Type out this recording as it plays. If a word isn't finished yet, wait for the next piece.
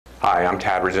Hi, I'm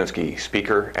Tad Radzinski,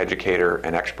 speaker, educator,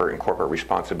 and expert in corporate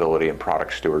responsibility and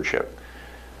product stewardship.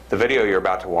 The video you're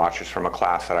about to watch is from a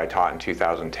class that I taught in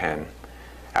 2010.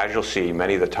 As you'll see,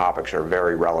 many of the topics are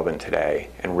very relevant today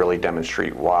and really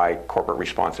demonstrate why corporate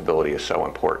responsibility is so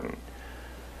important.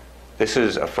 This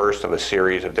is a first of a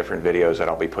series of different videos that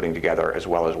I'll be putting together, as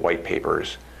well as white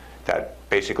papers that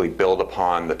basically build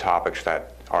upon the topics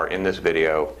that are in this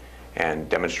video and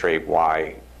demonstrate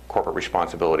why corporate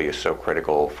responsibility is so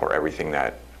critical for everything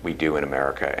that we do in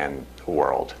America and the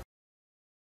world.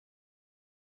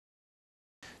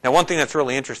 Now, one thing that's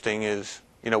really interesting is,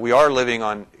 we are living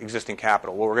on existing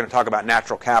capital. Well, we're going to talk about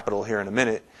natural capital here in a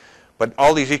minute, but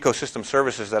all these ecosystem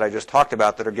services that I just talked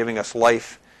about that are giving us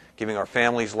life, giving our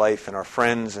families life and our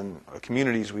friends and our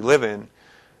communities we live in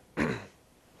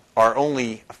are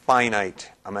only a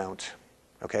finite amount.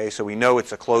 Okay, so we know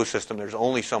it's a closed system. There's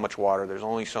only so much water. There's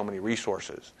only so many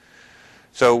resources.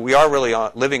 So we are really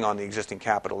living on the existing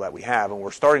capital that we have, and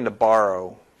we're starting to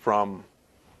borrow from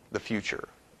the future,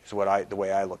 is the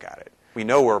way I look at it. We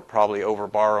know we're probably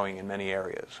over-borrowing in many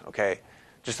areas. Okay,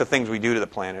 just the things we do to the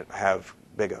planet have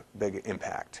big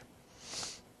impact.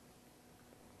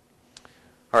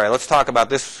 All right, let's talk about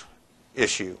this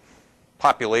issue.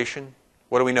 Population.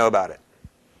 What do we know about it?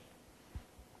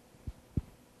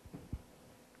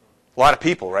 A lot of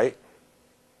people, right?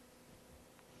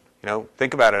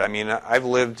 Think about it. I mean, I've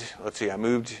lived, I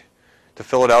moved to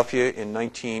Philadelphia in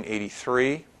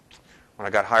 1983 when I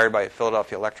got hired by a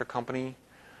Philadelphia electric company.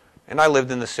 And I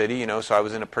lived in the city, so I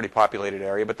was in a pretty populated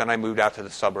area, but then I moved out to the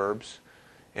suburbs.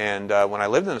 And when I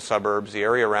lived in the suburbs, the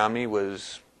area around me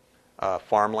was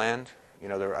farmland.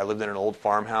 I lived in an old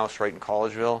farmhouse right in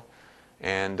Collegeville,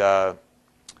 and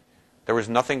there was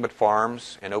nothing but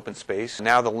farms and open space.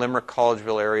 Now the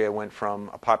Limerick-Collegeville area went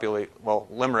from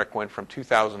Limerick went from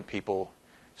 2,000 people,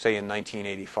 say in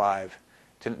 1985,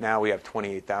 to now we have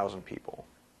 28,000 people.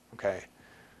 Okay,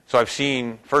 so I've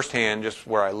seen firsthand, just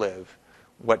where I live,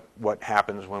 what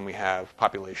happens when we have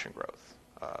population growth.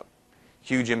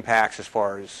 Huge impacts as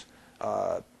far as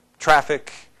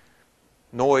traffic,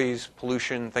 noise,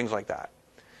 pollution, things like that.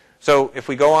 So if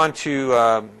we go on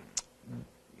to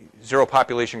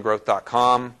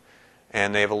zeropopulationgrowth.com,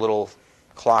 and they have a little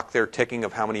clock there ticking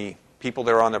of how many people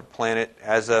there are on the planet.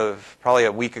 As of probably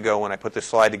a week ago when I put this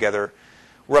slide together,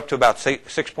 we're up to about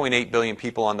 6.8 billion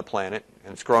people on the planet,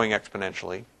 and it's growing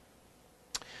exponentially.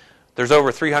 There's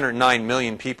over 309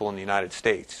 million people in the United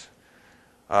States.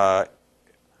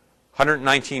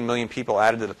 119 million people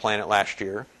added to the planet last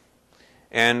year.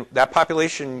 And that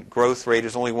population growth rate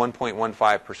is only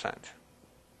 1.15%.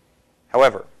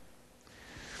 However,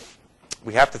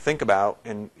 we have to think about,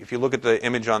 and if you look at the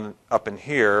image up in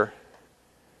here,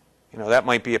 that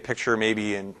might be a picture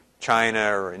maybe in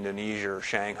China or Indonesia or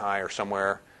Shanghai or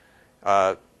somewhere.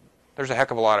 There's a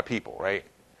heck of a lot of people, right?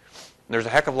 And there's a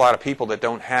heck of a lot of people that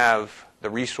don't have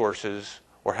the resources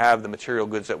or have the material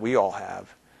goods that we all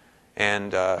have.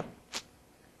 And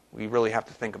we really have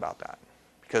to think about that.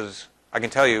 Because I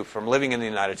can tell you, from living in the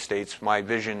United States, my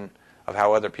vision of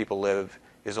how other people live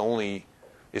is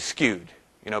skewed.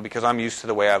 Because I'm used to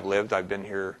the way I've lived. I've been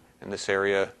here in this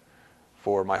area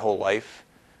for my whole life.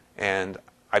 And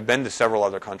I've been to several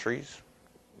other countries,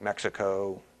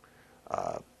 Mexico,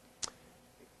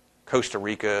 Costa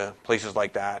Rica, places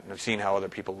like that, and I've seen how other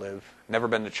people live. Never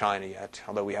been to China yet,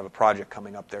 although we have a project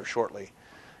coming up there shortly.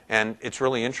 And it's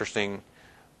really interesting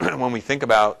when we think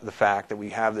about the fact that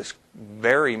we have this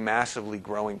very massively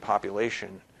growing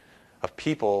population of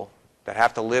people that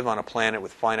have to live on a planet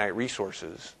with finite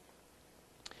resources.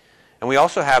 And we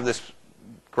also have this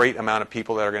great amount of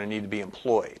people that are going to need to be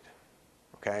employed.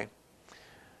 Okay?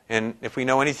 And if we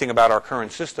know anything about our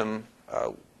current system,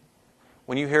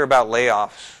 when you hear about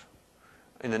layoffs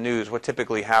in the news, what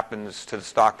typically happens to the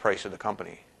stock price of the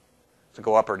company? Does it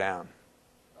go up or down?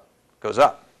 It goes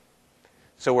up.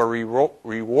 So we're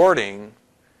rewarding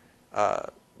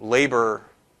labor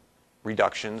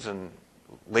reductions and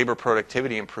labor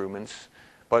productivity improvements,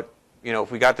 but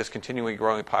if we got this continually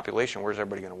growing population, where's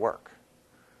everybody going to work?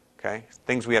 Okay,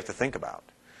 things we have to think about.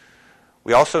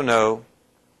 We also know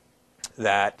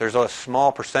that there's a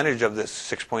small percentage of this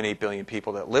 6.8 billion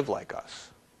people that live like us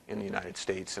in the United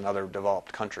States and other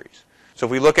developed countries. So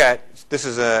if we look at, this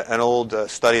is an old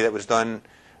study that was done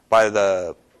by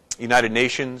the United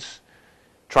Nations,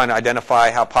 trying to identify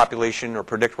how population or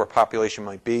predict where population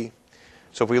might be.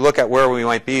 So if we look at where we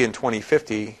might be in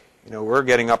 2050, we're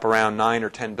getting up around 9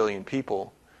 or 10 billion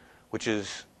people, which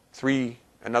is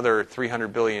another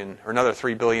 300 billion or another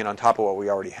 3 billion on top of what we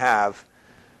already have.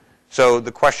 So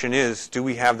the question is, do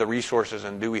we have the resources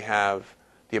and do we have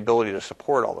the ability to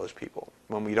support all those people,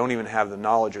 when we don't even have the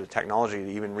knowledge or the technology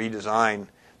to even redesign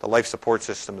the life support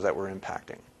systems that we're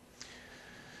impacting.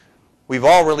 We've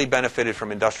all really benefited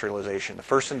from industrialization. The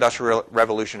first industrial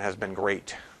revolution has been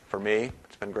great for me.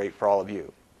 It's been great for all of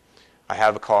you. I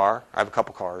have a car. I have a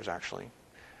couple cars, actually,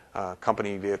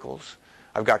 company vehicles.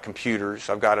 I've got computers.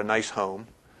 I've got a nice home.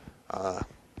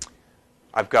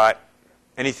 I've got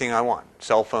anything I want,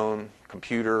 cell phone,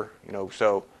 computer,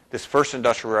 so this first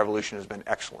industrial revolution has been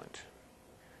excellent,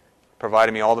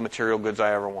 provided me all the material goods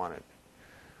I ever wanted.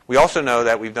 We also know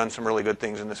that we've done some really good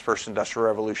things in this first industrial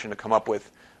revolution to come up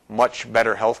with much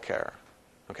better health care.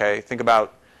 Okay? Think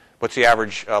about what's the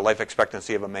average life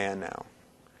expectancy of a man now?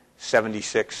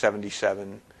 76,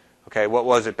 77. Okay, what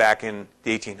was it back in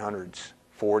the 1800s?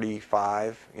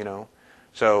 45,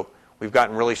 So we've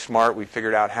gotten really smart. We've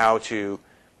figured out how to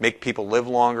make people live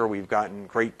longer. We've gotten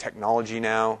great technology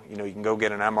now. You can go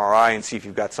get an MRI and see if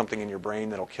you've got something in your brain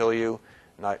that'll kill you,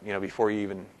 before you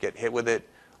even get hit with it.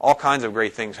 All kinds of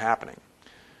great things happening.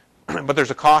 But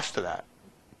there's a cost to that.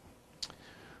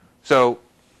 So,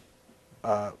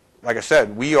 like I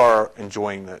said, we are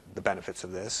enjoying the benefits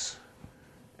of this.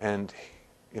 And,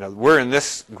 we're in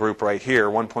this group right here,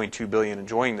 1.2 billion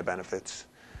enjoying the benefits.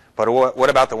 But what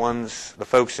about the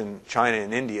folks in China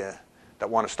and India that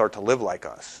want to start to live like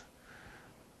us?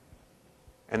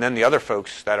 And then the other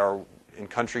folks that are in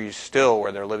countries still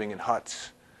where they're living in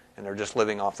huts and they're just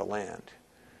living off the land.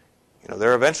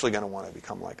 They're eventually going to want to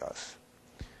become like us.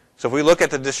 So if we look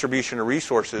at the distribution of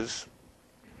resources,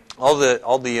 all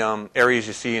the areas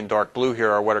you see in dark blue here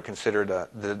are what are considered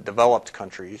the developed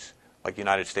countries, like the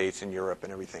United States and Europe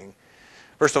and everything.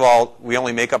 First of all, we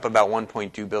only make up about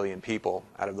 1.2 billion people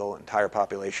out of the entire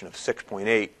population of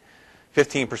 6.8.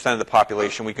 15% of the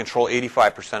population. We control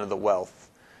 85% of the wealth.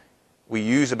 We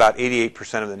use about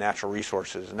 88% of the natural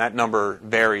resources, and that number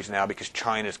varies now because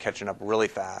China is catching up really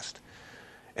fast.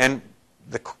 And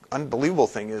the unbelievable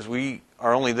thing is we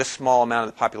are only this small amount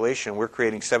of the population. We're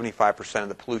creating 75% of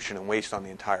the pollution and waste on the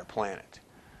entire planet.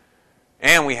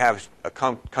 And we have a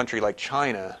country like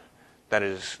China that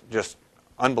is just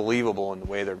unbelievable in the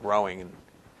way they're growing. And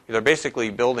they're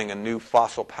basically building a new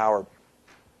fossil power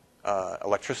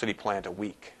electricity plant a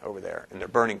week over there. And they're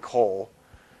burning coal.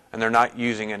 And they're not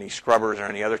using any scrubbers or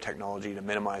any other technology to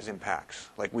minimize impacts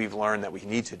like we've learned that we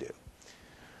need to do.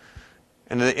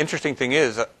 And the interesting thing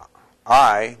is,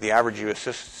 the average U.S.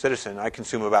 citizen, I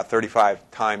consume about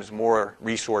 35 times more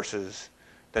resources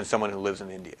than someone who lives in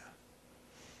India.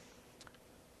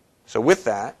 So with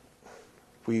that,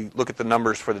 if we look at the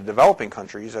numbers for the developing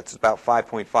countries, that's about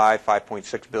 5.5,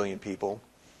 5.6 billion people.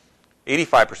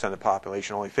 85% of the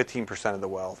population, only 15% of the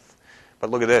wealth. But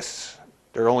look at this.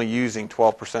 They're only using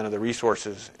 12% of the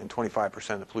resources and 25%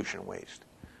 of the pollution and waste.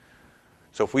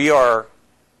 So if we are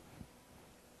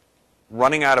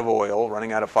running out of oil,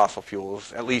 running out of fossil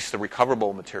fuels, at least the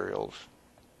recoverable materials,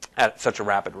 at such a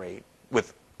rapid rate,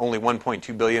 with only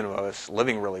 1.2 billion of us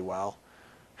living really well,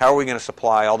 how are we going to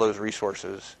supply all those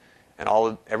resources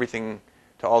and everything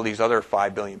to all these other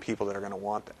 5 billion people that are going to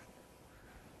want that?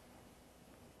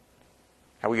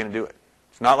 How are we going to do it?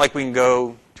 It's not like we can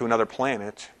go to another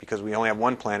planet because we only have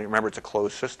one planet. Remember, it's a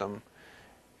closed system.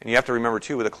 And you have to remember,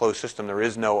 too, with a closed system, there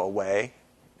is no away.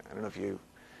 I don't know if you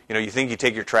think you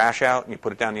take your trash out and you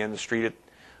put it down the end of the street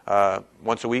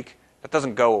once a week. That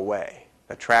doesn't go away.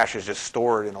 That trash is just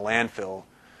stored in a landfill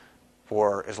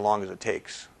for as long as it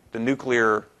takes. The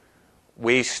nuclear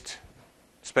waste,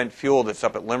 spent fuel that's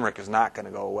up at Limerick is not going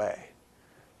to go away.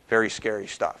 Very scary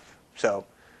stuff. So,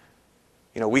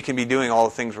 we can be doing all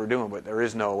the things we're doing, but there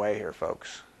is no way here,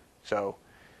 folks. So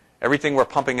everything we're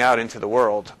pumping out into the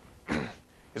world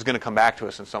is going to come back to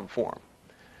us in some form.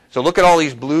 So look at all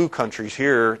these blue countries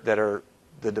here that are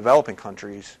the developing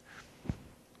countries.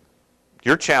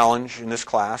 Your challenge in this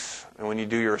class, and when you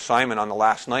do your assignment on the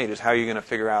last night, is how you're going to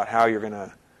figure out how you're going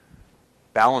to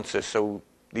balance this so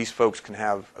these folks can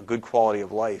have a good quality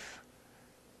of life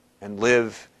and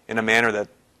live in a manner that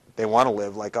they want to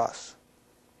live like us.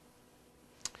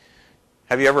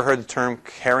 Have you ever heard the term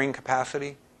carrying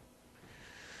capacity?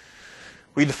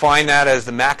 We define that as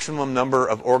the maximum number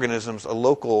of organisms a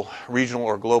local, regional,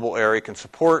 or global area can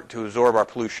support to absorb our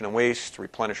pollution and waste, to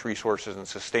replenish resources, and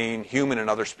sustain human and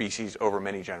other species over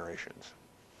many generations.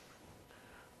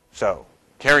 So,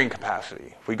 carrying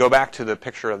capacity. If we go back to the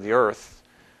picture of the Earth,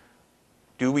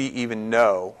 do we even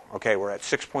know, okay, we're at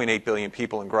 6.8 billion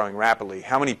people and growing rapidly.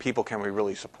 How many people can we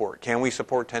really support? Can we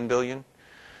support 10 billion?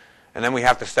 And then we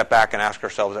have to step back and ask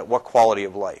ourselves, at what quality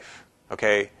of life?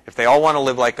 Okay, if they all want to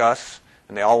live like us,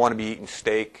 and they all want to be eating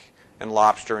steak and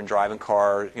lobster and driving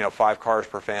cars, 5 cars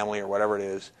per family or whatever it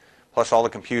is, plus all the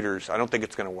computers, I don't think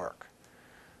it's going to work.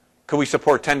 Could we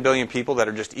support 10 billion people that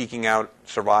are just eking out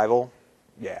survival?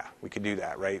 Yeah, we could do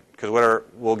that, right? Because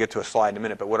we'll get to a slide in a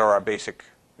minute, but what are our basic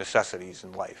necessities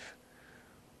in life?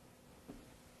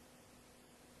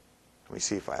 Let me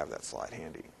see if I have that slide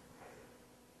handy.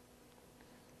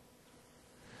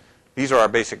 These are our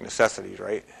basic necessities,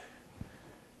 right?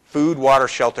 Food, water,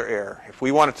 shelter, air. If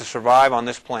we wanted to survive on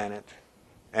this planet,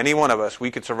 any one of us, we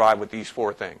could survive with these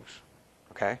four things.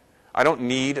 Okay? I don't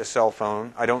need a cell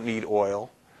phone. I don't need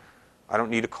oil. I don't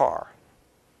need a car.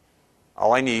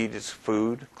 All I need is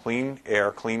food, clean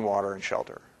air, clean water, and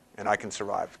shelter. And I can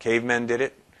survive. Cavemen did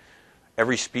it.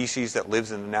 Every species that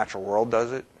lives in the natural world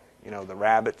does it. You know, the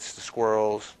rabbits, the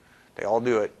squirrels, they all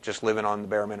do it just living on the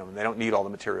bare minimum. They don't need all the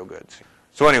material goods.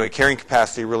 So anyway, carrying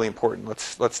capacity, really important.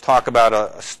 Let's talk about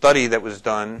a study that was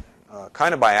done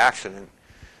kind of by accident.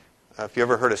 If you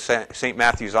ever heard of St.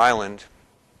 Matthew's Island,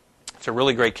 it's a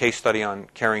really great case study on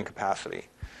carrying capacity.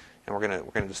 And we're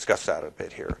going to discuss that a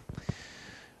bit here.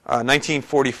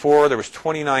 1944, there was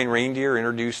 29 reindeer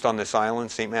introduced on this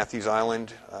island, St. Matthew's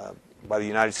Island, by the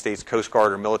United States Coast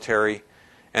Guard or military.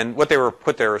 And what they were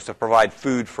put there was to provide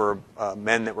food for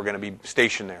men that were going to be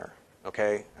stationed there,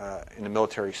 okay, in the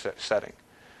military setting.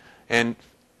 In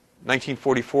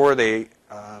 1944, they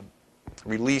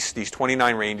released these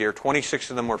 29 reindeer.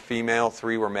 26 of them were female,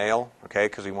 3 were male, okay,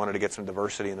 because we wanted to get some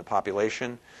diversity in the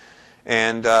population.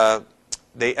 And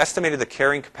they estimated the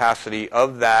carrying capacity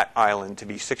of that island to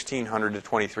be 1,600 to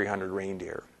 2,300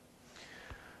 reindeer.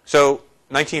 So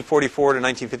 1944 to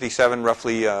 1957,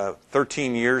 roughly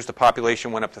 13 years, the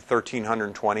population went up to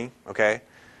 1,320, okay?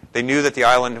 They knew that the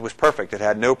island was perfect. It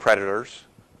had no predators,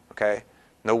 okay?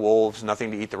 No wolves,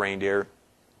 nothing to eat the reindeer.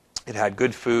 It had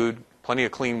good food, plenty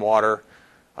of clean water,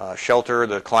 shelter.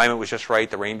 The climate was just right.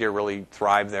 The reindeer really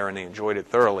thrived there, and they enjoyed it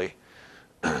thoroughly.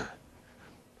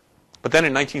 But then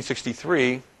in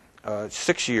 1963,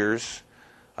 6 years,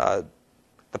 the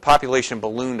population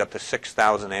ballooned up to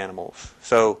 6,000 animals.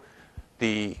 So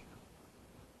the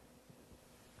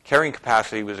carrying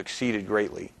capacity was exceeded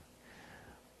greatly.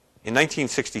 In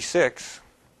 1966,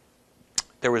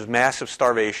 there was massive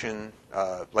starvation.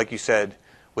 Like you said,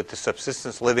 with the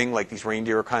subsistence living, like these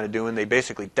reindeer are kind of doing, they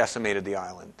basically decimated the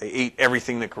island. They ate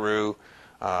everything that grew.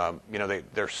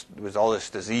 There was all this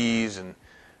disease, and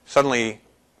suddenly,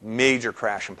 major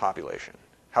crash in population.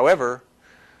 However,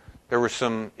 there were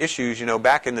some issues. You know,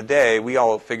 back in the day, we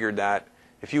all figured that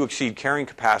if you exceed carrying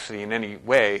capacity in any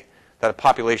way, that a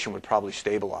population would probably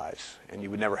stabilize, and you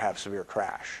would never have severe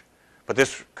crash. But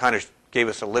this kind of gave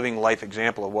us a living life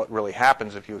example of what really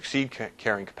happens if you exceed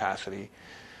carrying capacity.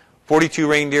 42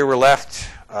 reindeer were left.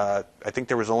 I think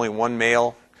there was only one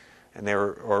male, and they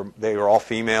were all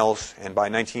females, and by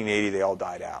 1980 they all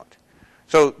died out.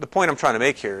 So the point I'm trying to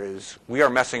make here is we are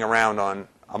messing around on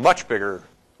a much bigger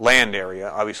land area,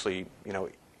 obviously,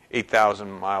 8,000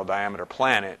 mile diameter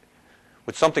planet,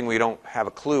 with something we don't have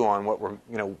a clue on what we're,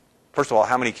 first of all,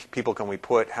 how many people can we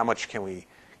put, how much can we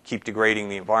keep degrading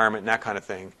the environment, and that kind of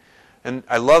thing. And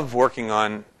I love working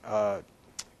on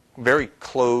very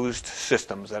closed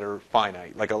systems that are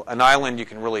finite. Like an island you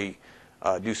can really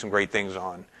do some great things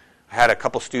on. I had a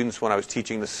couple students when I was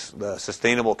teaching the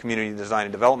Sustainable Community Design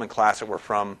and Development class that were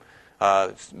from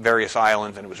various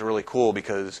islands, and it was really cool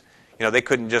because they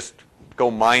couldn't just go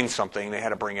mine something. They had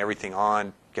to bring everything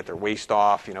on, get their waste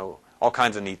off, all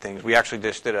kinds of neat things. We actually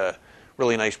just did a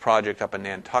really nice project up in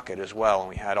Nantucket as well, and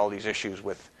we had all these issues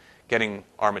with getting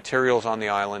our materials on the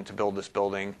island to build this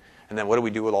building, and then what do we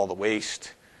do with all the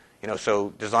waste? So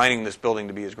designing this building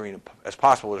to be as green as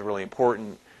possible was really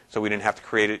important, so we didn't have to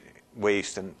create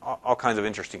waste and all kinds of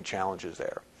interesting challenges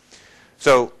there.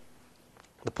 So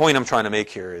the point I'm trying to make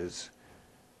here is,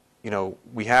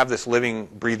 we have this living,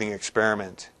 breathing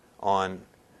experiment on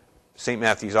St.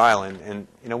 Matthew's Island,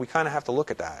 and, we kind of have to look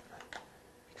at that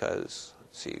because,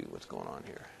 let's see what's going on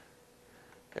here.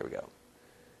 There we go.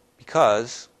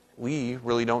 Because we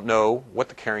really don't know what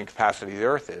the carrying capacity of the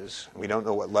Earth is. We don't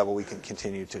know what level we can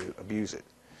continue to abuse it.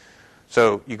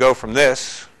 So you go from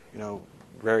this,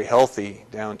 very healthy,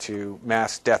 down to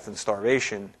mass death and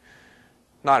starvation.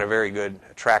 Not a very good,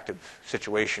 attractive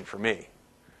situation for me.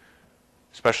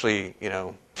 Especially,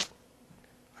 I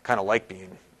kind of like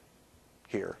being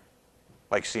here.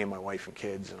 Like seeing my wife and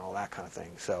kids and all that kind of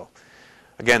thing. So,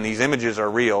 again, these images are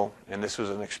real, and this was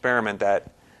an experiment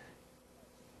that,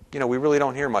 we really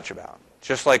don't hear much about.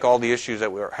 Just like all the issues that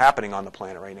are happening on the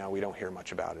planet right now, we don't hear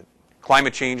much about it.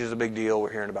 Climate change is a big deal.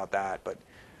 We're hearing about that. But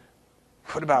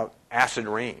what about acid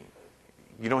rain?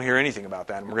 You don't hear anything about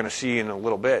that. And we're going to see in a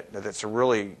little bit that it's a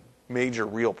really major,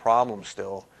 real problem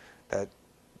still, that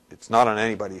it's not on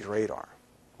anybody's radar.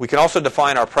 We can also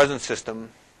define our present system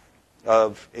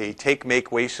of a take,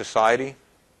 make, waste society.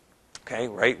 Okay,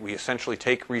 right? We essentially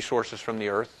take resources from the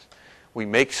earth, we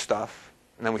make stuff,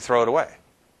 and then we throw it away.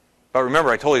 But remember,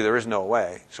 I told you there is no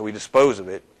way, so we dispose of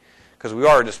it because we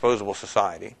are a disposable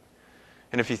society.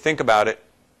 And if you think about it,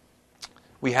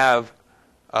 we have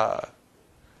a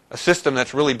system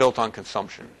that's really built on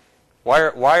consumption.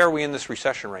 Why are we in this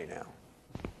recession right now?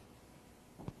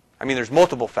 I mean, there's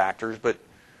multiple factors, but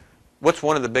what's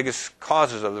one of the biggest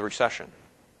causes of the recession?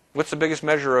 What's the biggest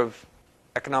measure of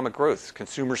economic growth?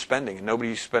 Consumer spending, and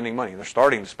nobody's spending money. They're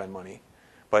starting to spend money.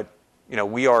 But,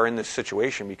 we are in this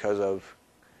situation because of,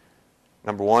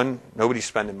 number one, nobody's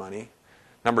spending money.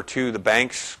 Number two, the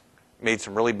banks made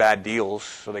some really bad deals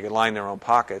so they could line their own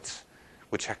pockets,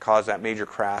 which caused that major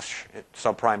crash,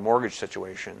 subprime mortgage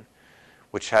situation,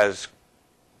 which has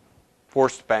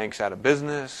forced banks out of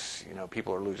business.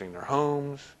 People are losing their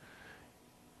homes.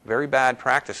 Very bad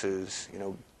practices,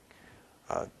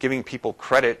 giving people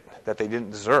credit that they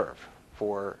didn't deserve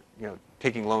for,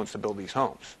 taking loans to build these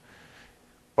homes.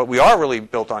 But we are really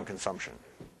built on consumption.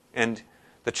 And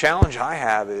the challenge I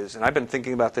have is, and I've been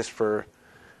thinking about this for,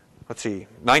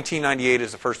 1998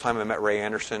 is the first time I met Ray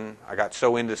Anderson. I got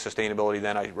so into sustainability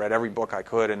then. I read every book I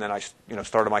could, and then I,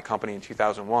 started my company in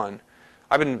 2001.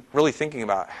 I've been really thinking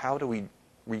about how do we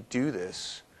redo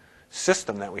this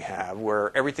system that we have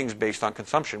where everything's based on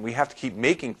consumption. We have to keep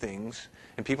making things,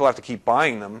 and people have to keep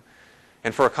buying them.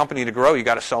 And for a company to grow, you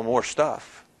got to sell more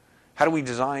stuff. How do we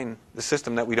design the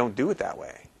system that we don't do it that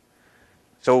way?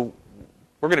 So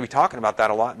we're going to be talking about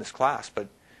that a lot in this class, but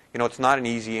it's not an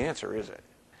easy answer, is it?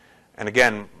 And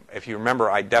again, if you remember,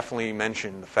 I definitely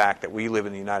mentioned the fact that we live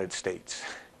in the United States,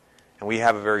 and we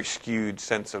have a very skewed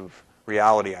sense of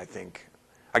reality, I think.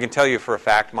 I can tell you for a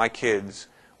fact, my kids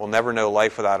will never know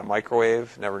life without a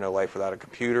microwave, never know life without a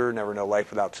computer, never know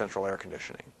life without central air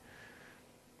conditioning.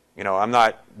 I'm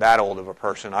not that old of a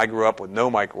person. I grew up with no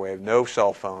microwave, no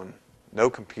cell phone, no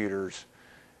computers,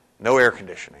 no air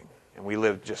conditioning, and we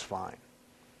lived just fine.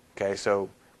 Okay, so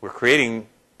we're creating,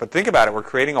 but think about it, we're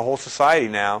creating a whole society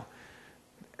now.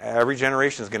 Every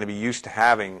generation is going to be used to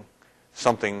having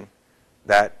something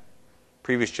that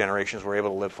previous generations were able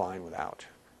to live fine without.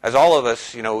 As all of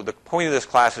us, the point of this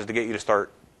class is to get you to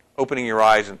start opening your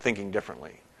eyes and thinking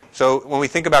differently. So when we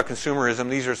think about consumerism,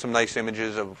 these are some nice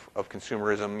images of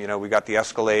consumerism. We got the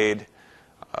Escalade,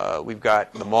 we've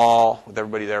got the mall with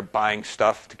everybody there buying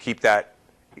stuff to keep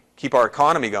our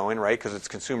economy going, right? Because it's a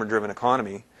consumer-driven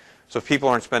economy. So if people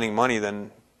aren't spending money,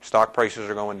 then stock prices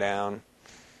are going down.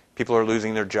 People are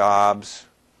losing their jobs.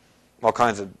 All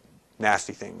kinds of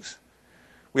nasty things.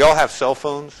 We all have cell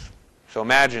phones. So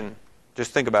imagine,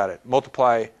 just think about it.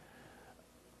 Multiply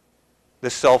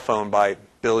this cell phone by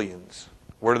billions.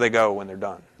 Where do they go when they're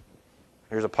done?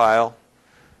 Here's a pile,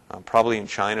 probably in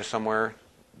China somewhere.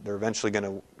 They're eventually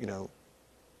going to,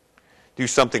 do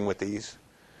something with these.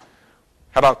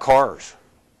 How about cars?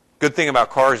 Good thing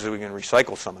about cars is we can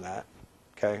recycle some of that.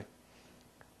 Okay.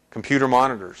 Computer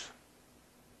monitors.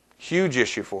 Huge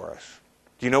issue for us.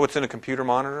 Do you know what's in a computer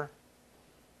monitor?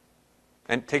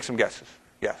 And take some guesses.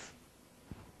 Yes.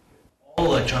 All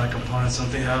electronic components,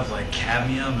 don't they have like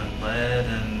cadmium and lead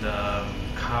and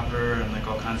copper and like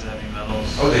all kinds of heavy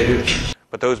metals? Oh, they do.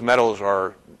 But those metals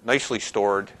are nicely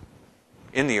stored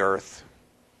in the earth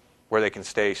where they can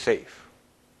stay safe.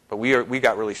 But we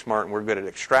got really smart, and we're good at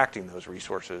extracting those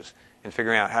resources and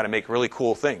figuring out how to make really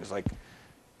cool things. Like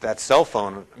that cell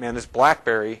phone, man, this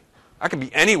BlackBerry, I can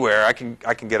be anywhere. I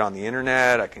can get on the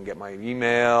internet. I can get my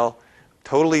email.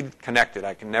 Totally connected.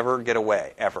 I can never get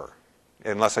away, ever,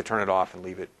 unless I turn it off and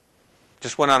leave it.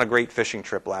 Just went on a great fishing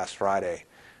trip last Friday,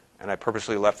 and I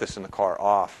purposely left this in the car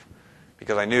off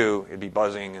because I knew it'd be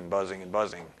buzzing and buzzing and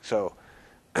buzzing. So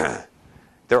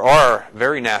there are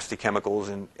very nasty chemicals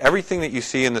in everything that you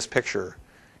see in this picture.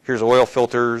 Here's oil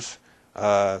filters,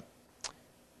 the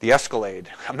Escalade.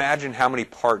 Imagine how many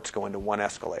parts go into one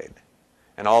Escalade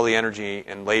and all the energy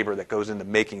and labor that goes into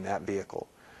making that vehicle.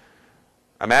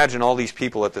 Imagine all these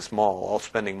people at this mall all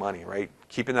spending money, right?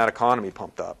 Keeping that economy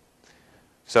pumped up.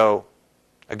 So,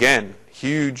 again,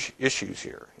 huge issues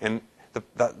here. And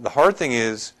the hard thing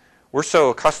is we're so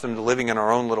accustomed to living in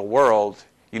our own little world.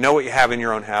 You know what you have in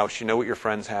your own house. You know what your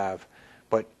friends have.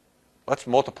 But let's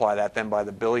multiply that then by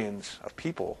the billions of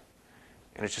people.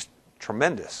 And it's just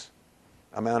tremendous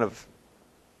amount of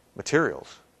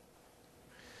materials.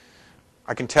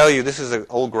 I can tell you this is an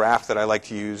old graph that I like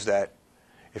to use that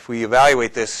if we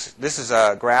evaluate this is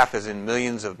a graph is in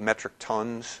millions of metric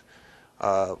tons.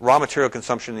 Raw material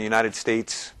consumption in the United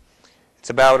States,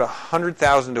 it's about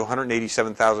 100,000 to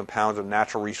 187,000 pounds of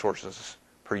natural resources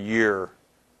per year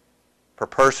per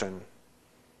person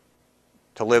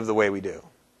to live the way we do.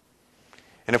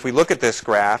 And if we look at this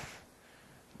graph,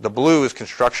 the blue is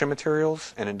construction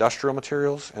materials and industrial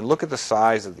materials, and look at the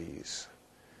size of these.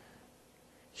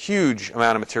 Huge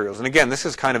amount of materials. And again, this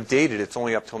is kind of dated. It's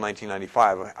only up till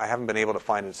 1995. I haven't been able to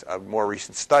find a more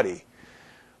recent study.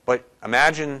 But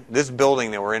imagine this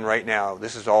building that we're in right now.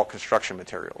 This is all construction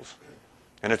materials.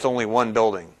 And it's only one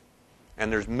building.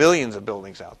 And there's millions of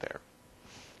buildings out there.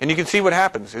 And you can see what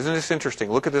happens. Isn't this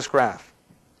interesting? Look at this graph.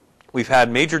 We've had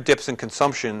major dips in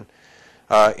consumption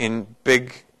in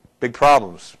big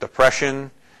problems.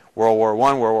 Depression, World War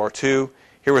I, World War II.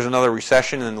 Here was another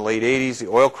recession in the late 80s, the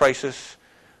oil crisis.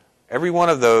 Every one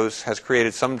of those has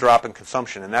created some drop in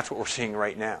consumption, and that's what we're seeing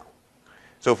right now.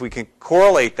 So if we can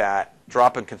correlate that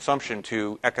drop in consumption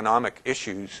to economic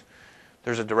issues,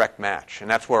 there's a direct match,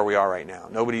 and that's where we are right now.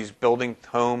 Nobody's building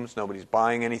homes, nobody's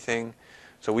buying anything.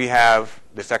 So we have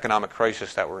this economic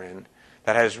crisis that we're in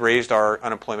that has raised our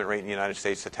unemployment rate in the United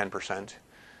States to 10%.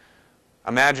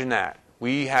 Imagine that.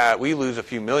 We lose a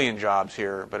few million jobs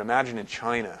here, but imagine in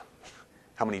China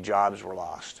how many jobs were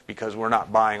lost because we're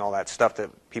not buying all that stuff that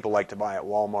people like to buy at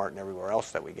Walmart and everywhere else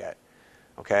that we get.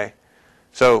 Okay?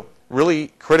 So really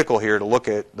critical here to look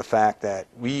at the fact that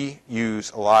we use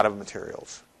a lot of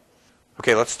materials.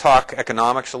 Okay, let's talk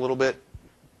economics a little bit.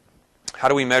 How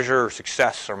do we measure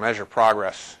success or measure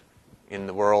progress in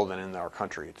the world and in our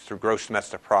country? It's through gross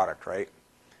domestic product, right?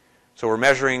 So we're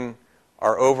measuring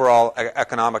our overall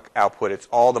economic output. It's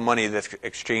all the money that's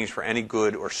exchanged for any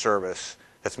good or service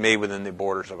that's made within the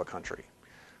borders of a country.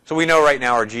 So we know right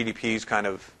now our GDP is kind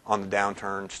of on the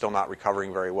downturn, still not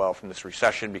recovering very well from this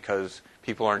recession because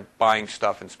people aren't buying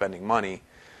stuff and spending money.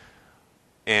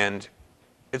 And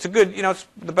it's a good, it's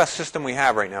the best system we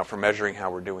have right now for measuring how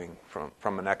we're doing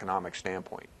from an economic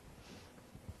standpoint.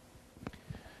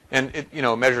 And it,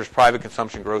 measures private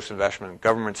consumption, gross investment,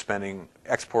 government spending,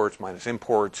 exports minus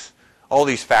imports. All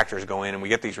these factors go in, and we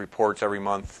get these reports every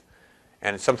month.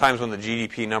 And sometimes when the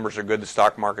GDP numbers are good, the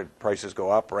stock market prices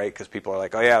go up, right? Because people are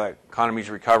like, oh yeah, the economy's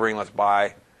recovering, let's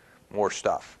buy more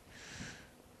stuff.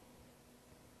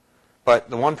 But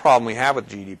the one problem we have with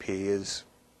GDP is,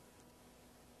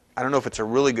 I don't know if it's a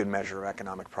really good measure of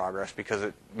economic progress because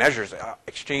it measures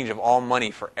exchange of all money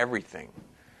for everything.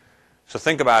 So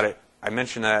think about it. I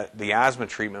mentioned that the asthma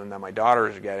treatment that my daughter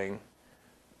is getting,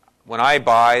 when I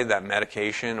buy that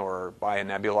medication or buy a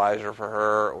nebulizer for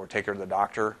her or take her to the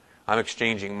doctor, I'm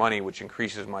exchanging money, which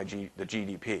increases the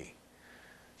GDP.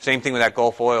 Same thing with that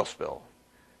Gulf oil spill.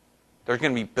 There's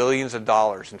going to be billions of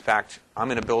dollars. In fact,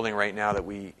 I'm in a building right now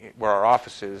where our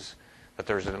office is, that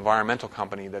there's an environmental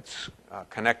company that's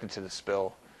connected to the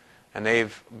spill, and they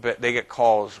get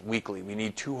calls weekly. We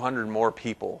need 200 more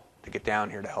people to get down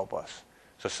here to help us.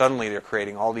 So suddenly they're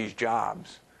creating all these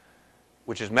jobs,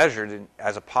 which is measured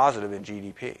as a positive in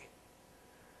GDP.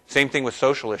 Same thing with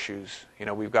social issues.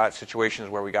 We've got situations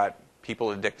where we got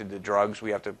people addicted to drugs. We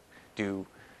have to do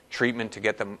treatment to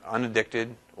get them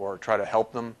unaddicted or try to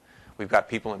help them. We've got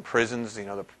people in prisons.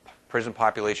 The prison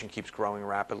population keeps growing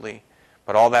rapidly.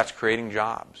 But all that's creating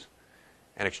jobs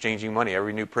and exchanging money.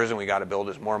 Every new prison we got to build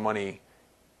is more money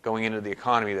going into the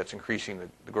economy that's increasing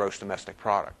the gross domestic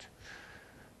product.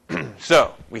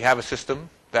 So we have a system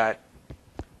that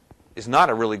is not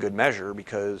a really good measure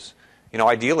because,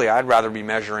 ideally I'd rather be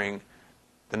measuring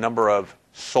the number of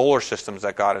solar systems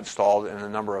that got installed and the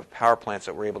number of power plants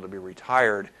that were able to be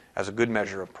retired as a good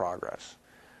measure of progress.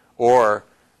 Or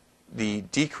the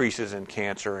decreases in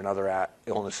cancer and other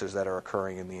illnesses that are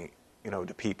occurring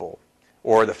to people.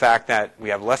 Or the fact that we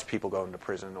have less people going to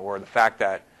prison. Or the fact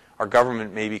that our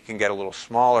government maybe can get a little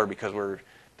smaller because we're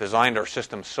designed our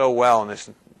system so well in this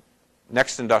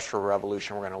next industrial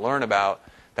revolution we're going to learn about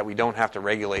that we don't have to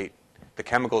regulate the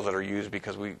chemicals that are used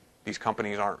because these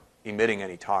companies aren't emitting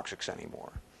any toxics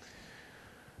anymore.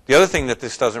 The other thing that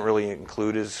this doesn't really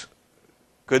include is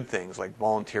good things like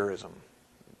volunteerism.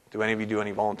 Do any of you do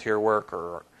any volunteer work,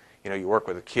 or you work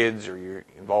with the kids, or you're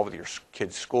involved with your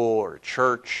kids' school or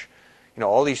church?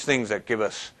 All these things that give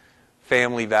us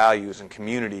family values and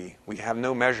community. We have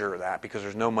no measure of that because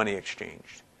there's no money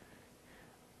exchanged.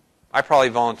 I probably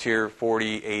volunteer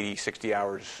 40, 80, 60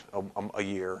 hours a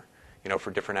year,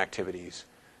 for different activities.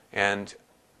 And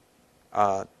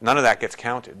none of that gets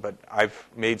counted, but I've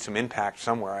made some impact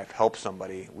somewhere. I've helped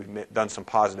somebody. We've done some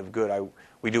positive good.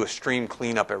 We do a stream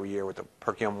cleanup every year with the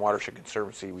Perkiomen Watershed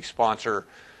Conservancy. We sponsor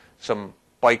some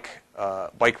bike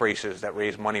races that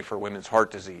raise money for women's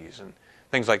heart disease and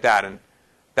things like that. And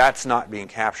that's not being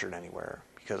captured anywhere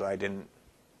because I didn't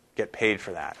get paid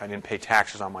for that. I didn't pay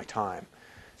taxes on my time.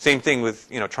 Same thing with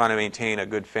trying to maintain a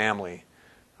good family.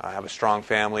 have a strong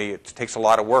family. It takes a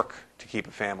lot of work to keep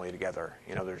a family together.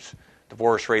 There's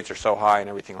divorce rates are so high and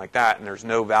everything like that, and there's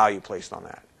no value placed on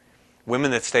that.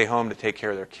 Women that stay home to take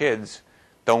care of their kids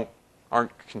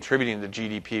aren't contributing to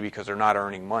GDP because they're not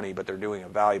earning money, but they're doing a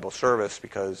valuable service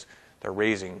because they're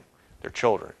raising their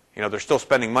children. They're still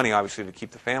spending money, obviously, to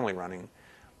keep the family running,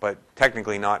 but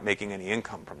technically not making any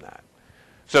income from that.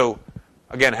 So,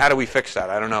 again, how do we fix that?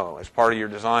 I don't know. As part of your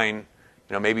design,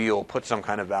 maybe you'll put some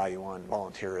kind of value on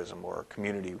volunteerism or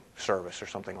community service or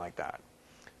something like that.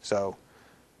 So,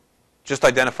 just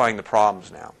identifying the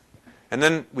problems now. And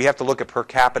then we have to look at per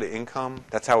capita income.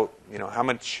 That's how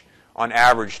much on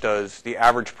average does the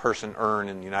average person earn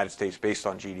in the United States based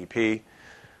on GDP.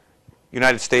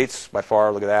 United States, by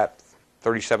far, look at that,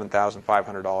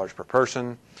 $37,500 per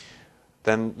person.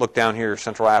 Then look down here,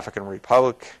 Central African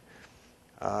Republic.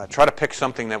 Try to pick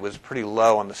something that was pretty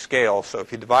low on the scale. So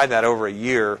if you divide that over a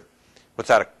year, what's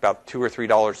that, about $2 or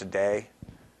 $3 a day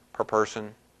per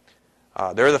person?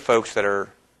 They're the folks that are,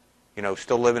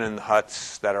 still living in the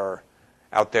huts, that are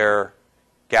out there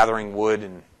gathering wood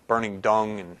and burning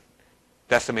dung and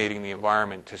decimating the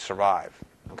environment to survive.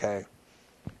 Okay,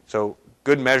 so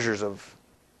good measures of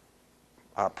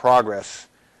progress,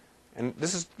 and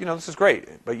this is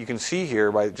great. But you can see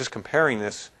here by just comparing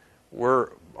this,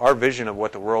 our vision of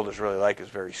what the world is really like is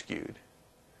very skewed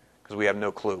because we have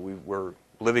no clue. We're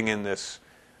living in this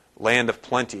land of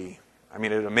plenty. I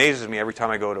mean, it amazes me every time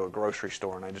I go to a grocery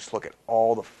store and I just look at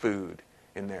all the food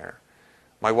in there.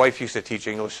 My wife used to teach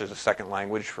English as a second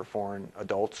language for foreign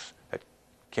adults that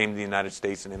came to the United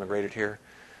States and immigrated here.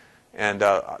 And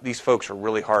these folks are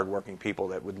really hard-working people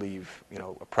that would leave,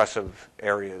 oppressive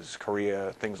areas,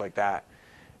 Korea, things like that.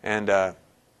 And a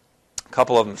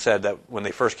couple of them said that when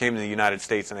they first came to the United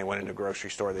States and they went into a grocery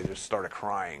store, they just started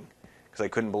crying because they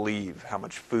couldn't believe how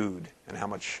much food and how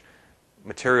much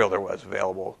material there was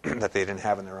available that they didn't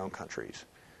have in their own countries.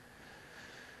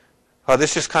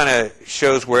 This just kind of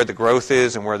shows where the growth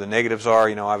is and where the negatives are.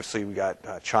 Obviously we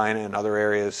got China and other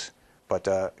areas. But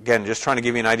again, just trying to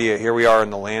give you an idea, here we are in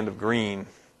the land of green.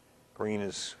 Green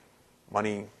is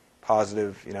money,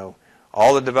 positive.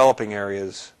 All the developing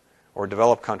areas or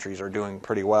developed countries are doing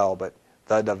pretty well, but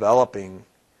the developing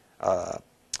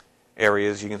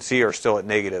areas, you can see, are still at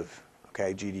negative,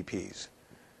 GDPs.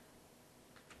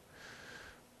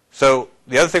 So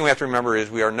the other thing we have to remember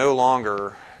is we are no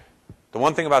longer, the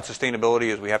one thing about sustainability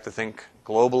is we have to think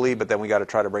globally, but then we got to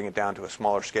try to bring it down to a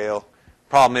smaller scale.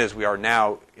 Problem is we are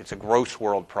now, it's a gross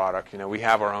world product. We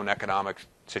have our own economic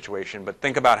situation, but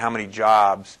think about how many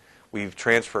jobs we've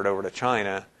transferred over to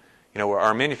China.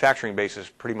 Our manufacturing base is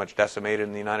pretty much decimated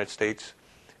in the United States.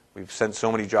 We've sent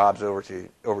so many jobs over to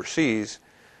overseas,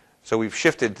 so we've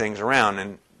shifted things around.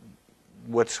 And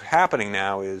what's happening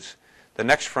now is the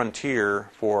next frontier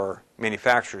for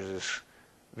manufacturers is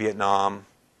Vietnam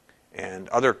and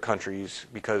other countries,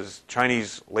 because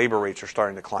Chinese labor rates are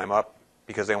starting to climb up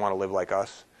because they want to live like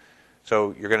us.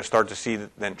 So you're going to start to see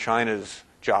then China's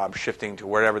jobs shifting to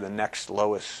wherever the next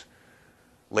lowest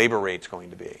labor rate's going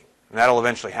to be. And that'll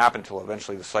eventually happen until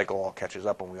eventually the cycle all catches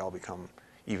up and we all become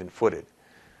even-footed.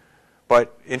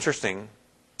 But interesting,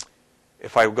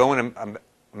 if I go in an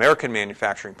American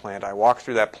manufacturing plant, I walk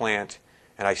through that plant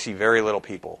and I see very little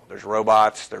people. There's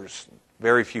robots, there's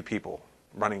very few people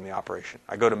running the operation.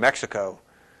 I go to Mexico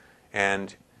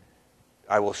and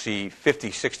I will see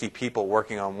 50, 60 people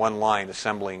working on one line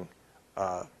assembling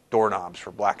doorknobs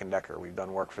for Black & Decker. We've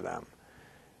done work for them.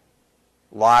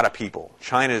 A lot of people.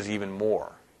 China is even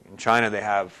more. In China,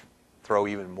 they throw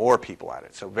even more people at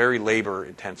it. So very labor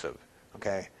intensive.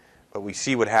 But we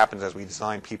see what happens as we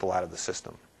design people out of the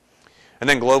system. And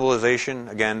then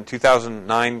globalization. Again,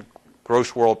 2009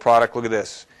 gross world product. Look at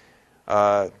this.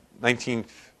 1950s,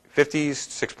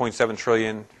 6.7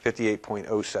 trillion,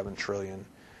 58.07 trillion.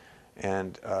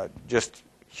 And just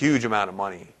huge amount of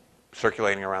money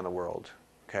circulating around the world.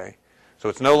 So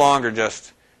it's no longer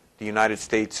just the United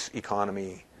States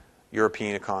economy,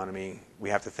 European economy. We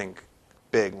have to think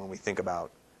big when we think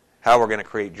about how we're going to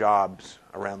create jobs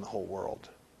around the whole world.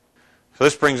 So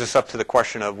this brings us up to the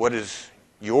question of what is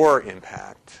your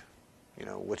impact?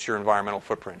 What's your environmental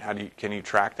footprint? Can you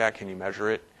track that? Can you measure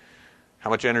it? How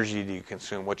much energy do you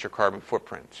consume? What's your carbon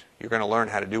footprint? You're going to learn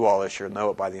how to do all this. You'll know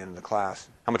it by the end of the class.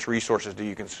 How much resources do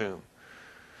you consume?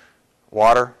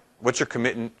 Water. What's your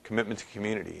commitment to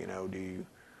community? Do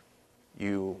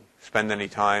you spend any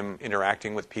time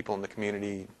interacting with people in the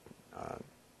community?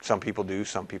 Some people do,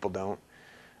 some people don't.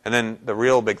 And then the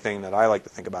real big thing that I like to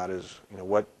think about is,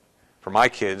 for my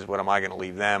kids, what am I going to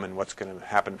leave them, and what's going to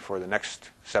happen for the next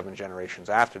 7 generations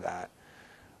after that?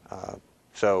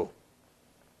 So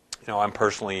I'm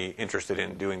personally interested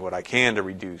in doing what I can to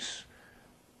reduce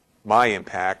my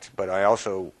impact, but I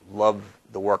also love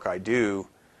the work I do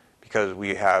because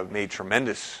we have made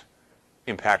tremendous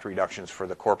impact reductions for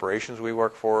the corporations we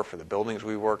work for the buildings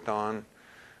we worked on,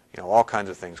 all kinds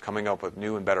of things, coming up with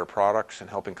new and better products and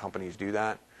helping companies do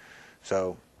that.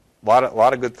 So a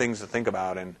lot of good things to think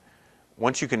about, and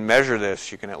once you can measure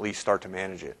this, you can at least start to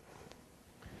manage it.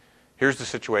 Here's the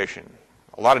situation.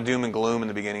 A lot of doom and gloom in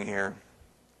the beginning here.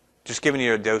 Just giving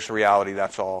you a dose of reality,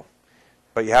 that's all.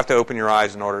 But you have to open your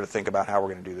eyes in order to think about how we're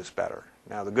going to do this better.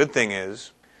 Now, the good thing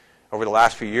is, over the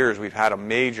last few years, we've had a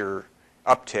major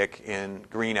uptick in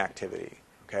green activity.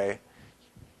 Okay,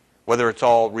 whether it's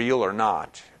all real or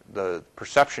not, the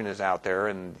perception is out there,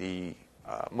 and the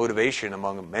motivation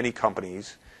among many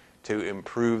companies to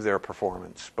improve their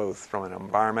performance, both from an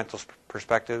environmental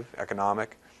perspective,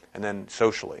 economic, and then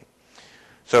socially.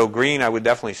 So green, I would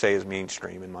definitely say, is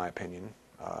mainstream, in my opinion.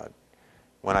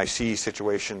 When I see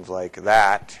situations like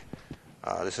that,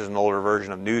 this is an older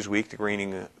version of Newsweek,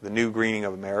 the new greening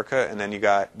of America, and then you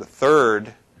got the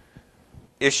third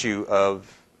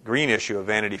green issue of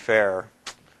Vanity Fair.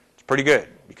 It's pretty good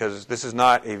because this is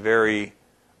not a very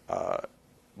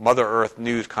Mother Earth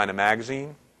news kind of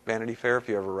magazine, Vanity Fair, if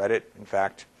you ever read it. In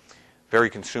fact, very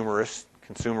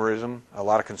consumerism, a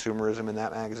lot of consumerism in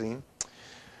that magazine.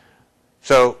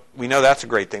 So we know that's a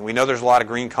great thing. We know there's a lot of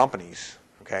green companies,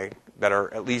 okay, that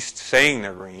are at least saying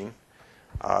they're green.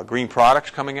 Green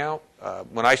products coming out.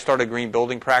 When I started green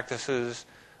building practices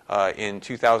in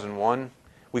 2001,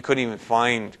 we couldn't even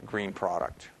find green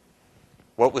product.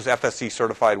 What was FSC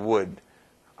certified wood?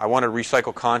 I wanted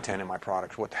recycled content in my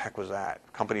products. What the heck was that?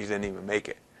 Companies didn't even make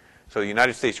it. So the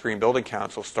United States Green Building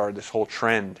Council started this whole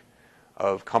trend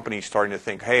of companies starting to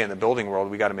think, hey, in the building world,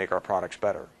 we got to make our products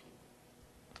better.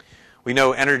 We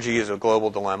know energy is a global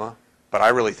dilemma, but I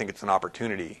really think it's an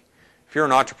opportunity. If you're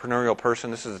an entrepreneurial person,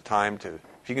 this is a time to,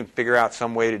 if you can figure out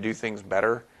some way to do things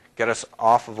better, get us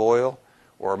off of oil,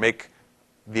 or make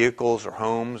vehicles or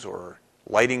homes or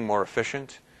lighting more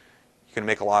efficient, you can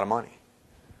make a lot of money.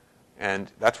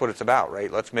 And that's what it's about,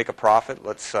 right? Let's make a profit.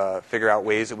 Let's figure out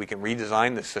ways that we can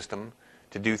redesign this system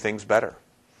to do things better.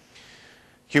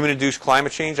 Human-induced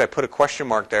climate change, I put a question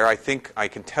mark there. I think I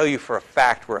can tell you for a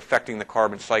fact we're affecting the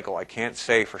carbon cycle. I can't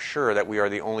say for sure that we are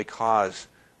the only cause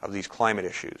of these climate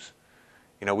issues.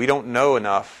 We don't know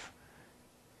enough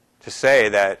to say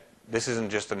that this isn't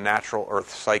just a natural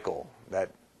Earth cycle. That,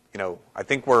 I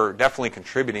think we're definitely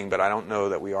contributing, but I don't know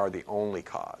that we are the only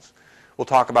cause. We'll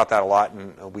talk about that a lot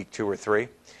in a week 2 or 3.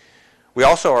 We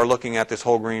also are looking at this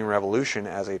whole green revolution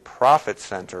as a profit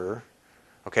center,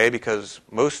 okay, because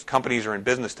most companies are in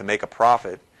business to make a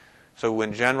profit. So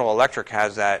when General Electric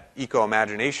has that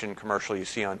eco-imagination commercial you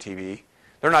see on TV,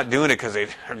 they're not doing it because they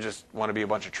just want to be a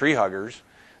bunch of tree huggers.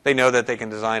 They know that they can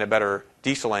design a better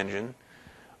diesel engine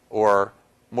or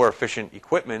more efficient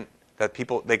equipment that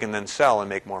they can then sell and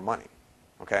make more money.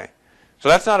 Okay? So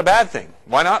that's not a bad thing.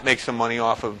 Why not make some money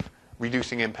off of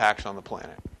reducing impacts on the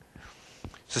planet?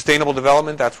 Sustainable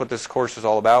development, that's what this course is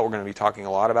all about. We're going to be talking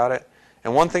a lot about it.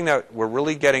 And one thing that we're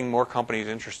really getting more companies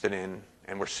interested in,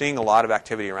 and we're seeing a lot of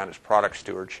activity around, is product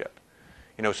stewardship.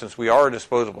 Since we are a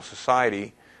disposable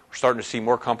society, we're starting to see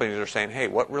more companies that are saying, hey,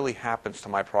 what really happens to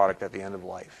my product at the end of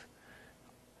life?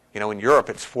 In Europe,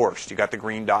 it's forced. You got the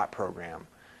Green Dot program.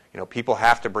 People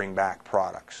have to bring back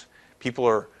products.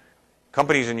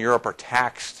 Companies in Europe are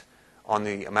taxed on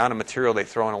the amount of material they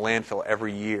throw in a landfill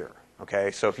every year.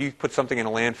 Okay, so if you put something in a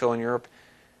landfill in Europe,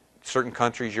 certain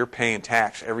countries, you're paying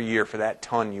tax every year for that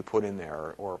ton you put in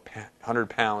there, or 100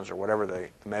 pounds, or whatever the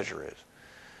measure is.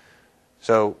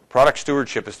 So product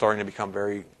stewardship is starting to become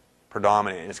very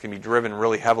predominant, and it's going to be driven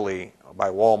really heavily by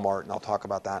Walmart, and I'll talk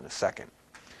about that in a second.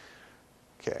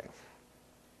 Okay.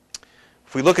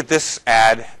 If we look at this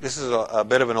ad, this is a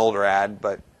bit of an older ad,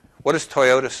 but what does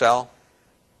Toyota sell?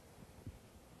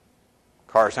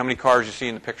 Cars. How many cars you see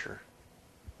in the picture?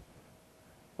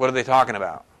 What are they talking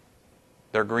about?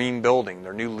 Their green building,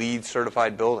 their new LEED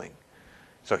certified building.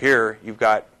 So here you've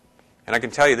got, and I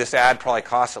can tell you this ad probably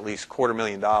costs at least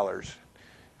 $250,000.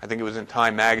 I think it was in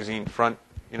Time magazine front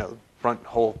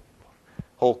whole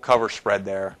cover spread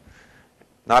there.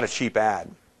 Not a cheap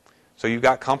ad. So you've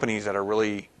got companies that are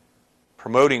really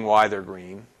promoting why they're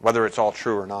green, whether it's all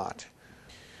true or not.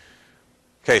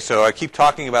 Okay, so I keep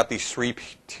talking about these 3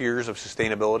 tiers of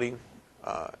sustainability.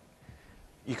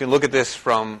 You can look at this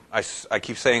from, I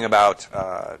keep saying about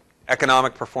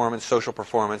economic performance, social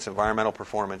performance, environmental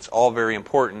performance, all very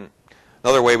important.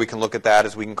 Another way we can look at that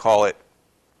is we can call it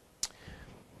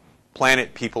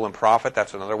planet, people, and profit.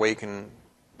 That's another way you can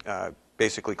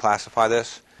basically classify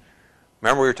this.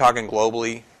 Remember we were talking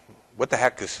globally. what the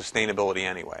heck is sustainability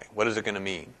anyway? What is it going to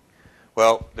mean?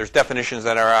 Well, there's definitions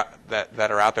that are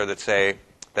out there that say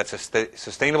that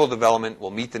sustainable development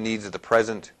will meet the needs of the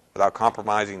present without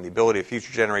compromising the ability of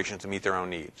future generations to meet their own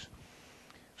needs.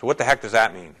 So what the heck does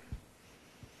that mean?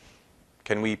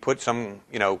 Can we put some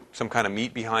kind of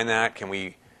meat behind that? Can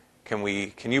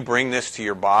you bring this to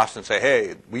your boss and say,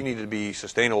 hey, we need to be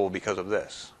sustainable because of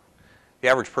this? The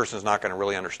average person is not going to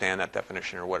really understand that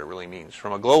definition or what it really means.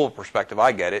 From a global perspective,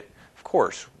 I get it. Of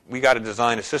course, we got to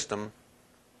design a system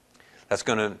that's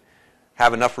going to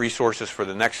have enough resources for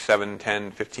the next 7,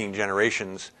 10, 15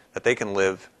 generations that they can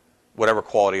live whatever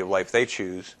quality of life they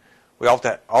choose. We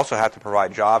also have to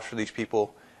provide jobs for these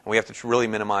people, and we have to really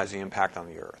minimize the impact on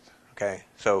the earth. Okay?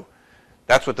 So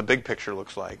that's what the big picture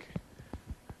looks like.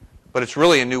 But it's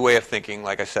really a new way of thinking,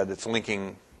 like I said, that's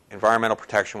linking environmental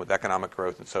protection with economic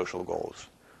growth and social goals.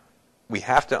 We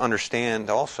have to understand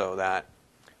also that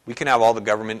we can have all the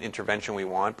government intervention we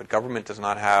want, but government does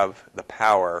not have the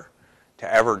power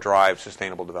to ever drive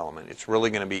sustainable development. It's really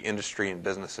going to be industry and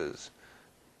businesses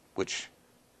which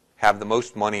have the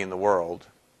most money in the world.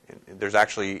 There's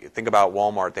actually, think about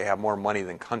Walmart, they have more money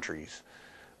than countries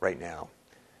right now.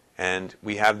 And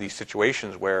we have these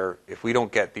situations where if we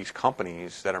don't get these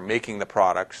companies that are making the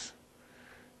products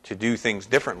to do things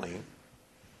differently,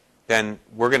 then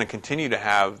we're going to continue to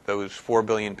have those 4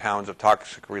 billion pounds of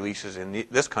toxic releases in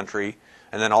this country,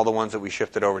 and then all the ones that we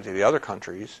shifted over to the other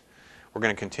countries. We're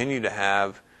going to continue to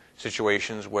have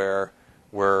situations where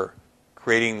we're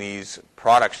creating these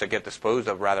products that get disposed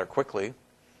of rather quickly.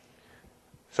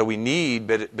 So we need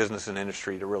business and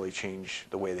industry to really change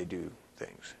the way they do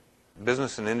things.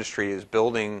 Business and industry is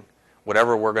building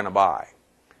whatever we're going to buy.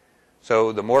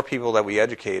 So the more people that we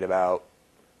educate about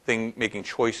making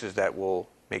choices that will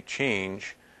make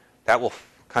change, that will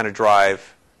kind of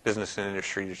drive business and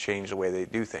industry to change the way they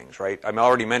do things, right? I've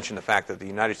already mentioned the fact that the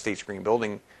United States Green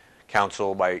Building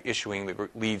Council, by issuing the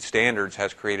LEED standards,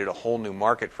 has created a whole new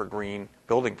market for green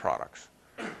building products.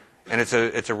 And it's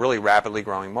a really rapidly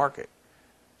growing market.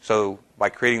 So by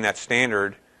creating that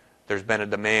standard, there's been a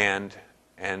demand,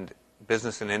 and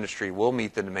business and industry will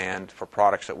meet the demand for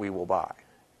products that we will buy.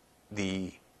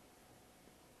 The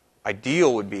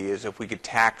ideal would be is if we could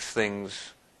tax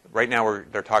things. Right now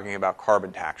they're talking about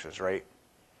carbon taxes, right?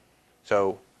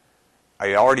 So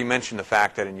I already mentioned the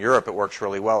fact that in Europe it works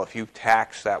really well. If you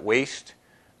tax that waste,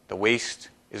 the waste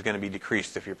is going to be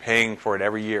decreased. If you're paying for it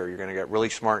every year, you're going to get really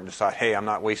smart and decide, hey, I'm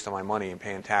not wasting my money and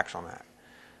paying tax on that.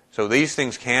 So these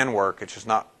things can work. It's just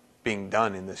not being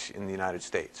done in the United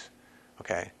States.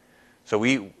 Okay? So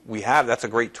that's a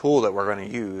great tool that we're going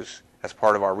to use as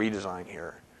part of our redesign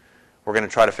here. We're going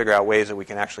to try to figure out ways that we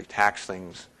can actually tax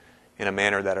things in a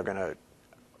manner that are going to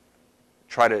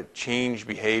try to change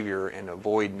behavior and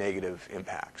avoid negative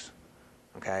impacts.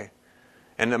 Okay?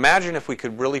 And imagine if we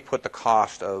could really put the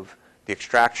cost of the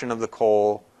extraction of the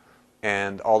coal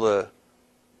and all the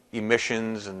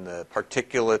emissions and the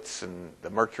particulates and the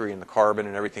mercury and the carbon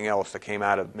and everything else that came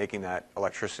out of making that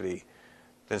electricity,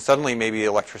 then suddenly maybe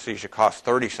electricity should cost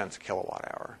 30 cents a kilowatt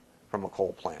hour from a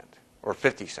coal plant, or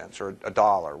 50 cents, or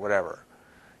 $1, whatever.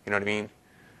 You know what I mean?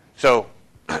 So,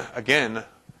 again,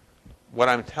 what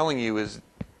I'm telling you is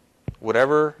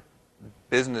whatever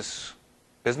business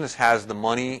has the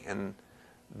money and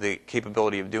the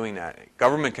capability of doing that.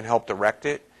 Government can help direct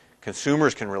it.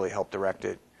 Consumers can really help direct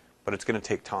it, but it's going to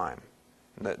take time.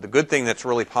 The good thing that's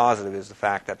really positive is the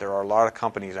fact that there are a lot of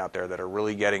companies out there that are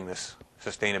really getting this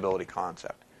sustainability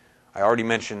concept. I already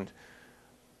mentioned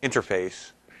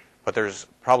Interface, but there's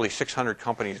probably 600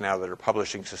 companies now that are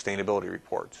publishing sustainability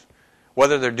reports.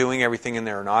 Whether they're doing everything in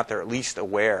there or not, they're at least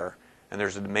aware, and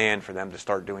there's a demand for them to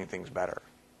start doing things better.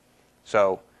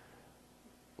 So,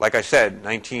 like I said,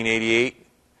 1988,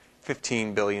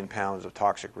 15 billion pounds of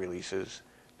toxic releases.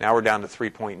 Now we're down to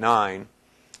 3.9.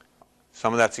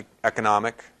 Some of that's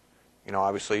economic,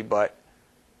 obviously, but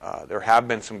there have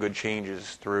been some good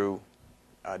changes through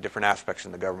different aspects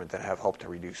in the government that have helped to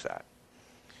reduce that.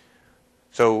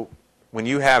 So when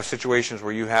you have situations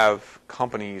where you have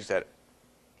companies that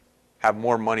have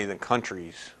more money than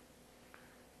countries,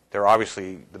 they're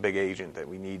obviously the big agent that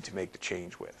we need to make the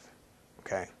change with.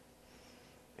 Okay?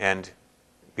 And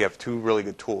we have two really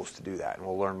good tools to do that, and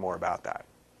we'll learn more about that.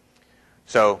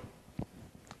 So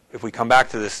if we come back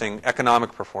to this thing,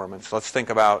 economic performance, let's think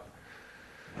about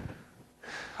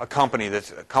a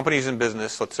company's in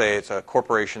business. Let's say it's a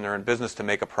corporation. They're in business to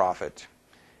make a profit.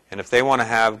 And if they want to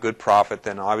have good profit,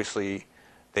 then obviously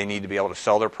they need to be able to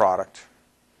sell their product.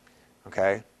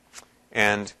 Okay?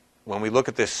 And when we look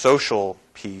at this social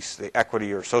piece, the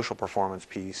equity or social performance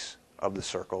piece of the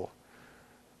circle,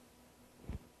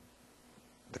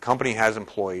 the company has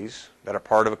employees that are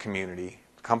part of a community.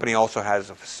 The company also has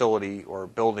a facility or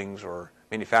buildings or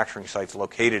manufacturing sites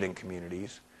located in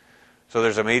communities. So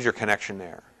there's a major connection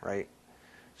there, right?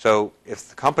 So if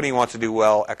the company wants to do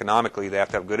well economically, they have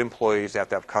to have good employees, they have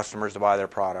to have customers to buy their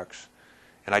products,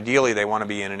 and ideally they want to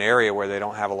be in an area where they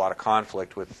don't have a lot of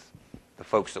conflict with the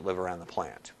folks that live around the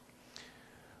plant.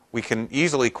 We can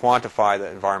easily quantify the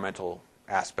environmental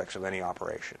aspects of any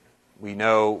operation. We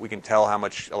can tell how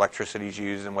much electricity is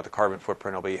used and what the carbon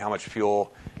footprint will be, how much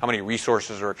fuel, how many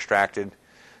resources are extracted.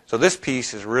 So this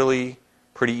piece is really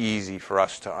pretty easy for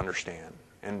us to understand.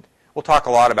 And we'll talk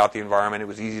a lot about the environment. It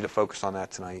was easy to focus on that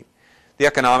tonight. The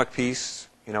economic piece,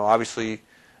 obviously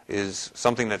is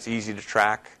something that's easy to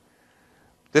track.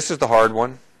 This is the hard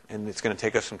one, and it's going to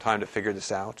take us some time to figure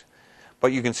this out.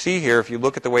 But you can see here, if you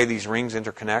look at the way these rings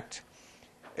interconnect,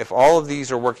 if all of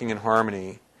these are working in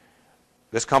harmony,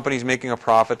 this company's making a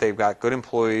profit, they've got good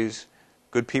employees,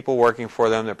 good people working for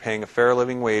them, they're paying a fair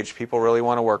living wage, people really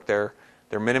want to work there,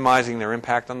 they're minimizing their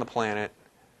impact on the planet,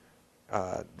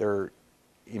 their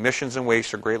emissions and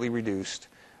waste are greatly reduced.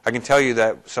 I can tell you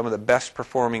that some of the best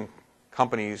performing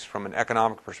companies from an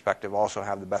economic perspective also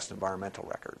have the best environmental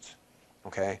records.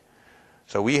 Okay?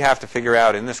 So we have to figure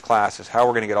out in this class is how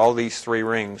we're going to get all these three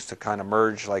rings to kind of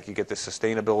merge, like you get this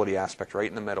sustainability aspect right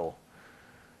in the middle.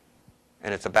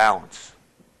 And it's a balance.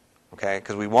 Okay?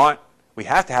 Because we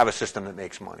have to have a system that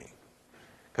makes money.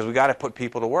 Because we got to put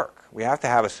people to work. We have to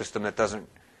have a system that doesn't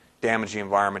damage the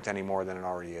environment any more than it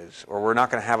already is. Or we're not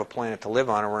going to have a planet to live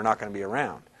on, or we're not going to be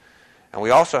around. And we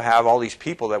also have all these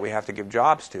people that we have to give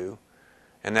jobs to,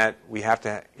 and that we have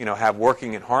to have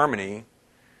working in harmony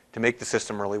to make the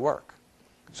system really work.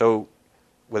 So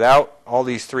without all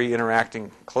these three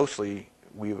interacting closely,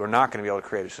 we are not going to be able to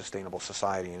create a sustainable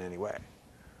society in any way.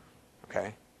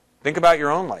 Okay? Think about your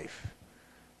own life.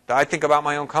 I think about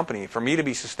my own company. For me to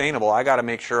be sustainable, I got to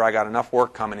make sure I got enough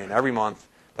work coming in every month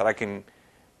that I can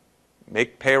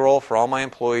make payroll for all my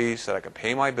employees, that I can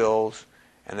pay my bills,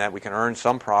 and that we can earn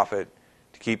some profit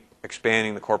to keep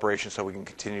expanding the corporation so we can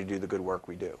continue to do the good work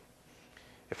we do.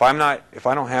 If I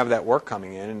don't have that work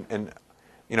coming in, and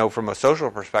from a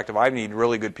social perspective, I need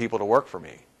really good people to work for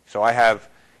me. So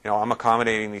I'm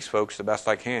accommodating these folks the best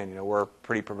I can. We're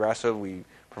pretty progressive. We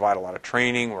provide a lot of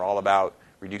training. We're all about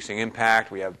reducing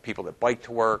impact. We have people that bike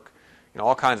to work,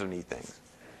 all kinds of neat things.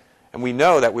 And we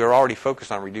know that we are already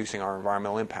focused on reducing our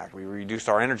environmental impact. We reduced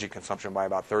our energy consumption by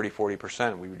about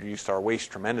 30-40%. We reduced our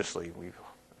waste tremendously. We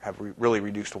have really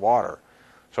reduced water.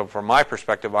 So from my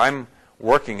perspective, I'm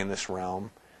working in this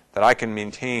realm that I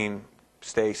can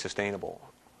stay sustainable.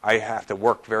 I have to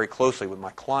work very closely with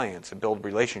my clients and build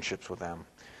relationships with them.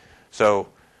 So,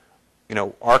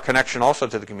 our connection also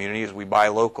to the community is we buy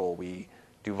local, we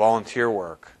do volunteer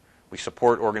work, we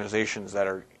support organizations that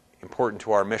are important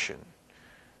to our mission.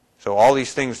 So all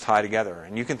these things tie together.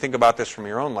 And you can think about this from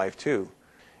your own life too.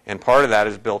 And part of that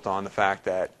is built on the fact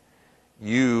that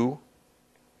you,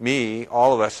 me,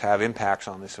 all of us have impacts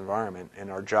on this environment.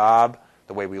 And our job,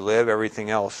 the way we live, everything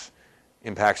else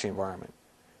impacts the environment.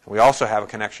 And we also have a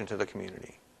connection to the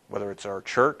community, whether it's our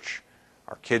church,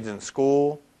 our kids in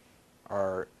school,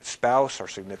 our spouse, our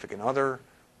significant other,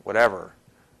 whatever.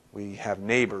 We have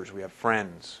neighbors, we have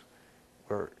friends.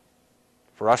 For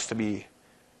us to be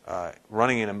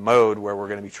running in a mode where we're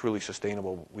going to be truly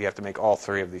sustainable, we have to make all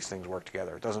three of these things work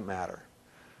together. It doesn't matter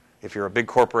if you're a big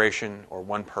corporation or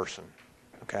one person.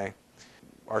 Okay?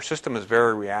 Our system is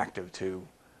very reactive to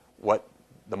what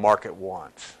the market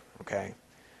wants. Okay?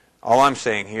 All I'm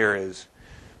saying here is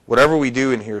whatever we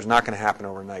do in here is not going to happen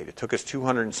overnight. It took us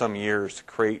 200 and some years to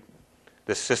create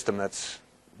this system that's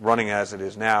running as it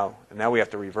is now, and now we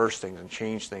have to reverse things and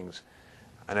change things.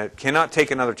 And it cannot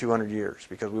take another 200 years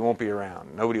because we won't be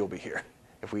around. Nobody will be here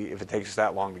if it takes us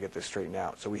that long to get this straightened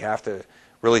out. So we have to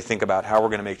really think about how we're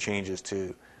going to make changes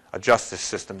to adjust this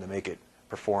system to make it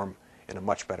perform in a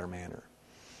much better manner.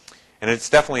 And it's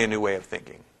definitely a new way of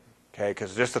thinking, okay?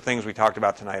 Because just the things we talked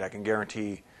about tonight, I can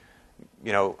guarantee,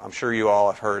 I'm sure you all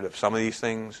have heard of some of these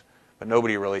things, but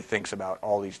nobody really thinks about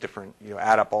all these different,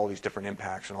 add up all these different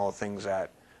impacts and all the things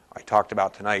that I talked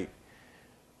about tonight.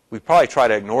 We probably try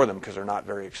to ignore them because they're not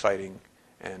very exciting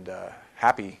and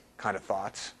happy kind of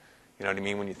thoughts. You know what I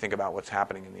mean? When you think about what's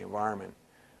happening in the environment.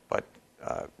 But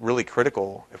really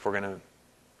critical if we're going to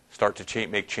start to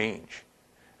make change.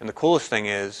 And the coolest thing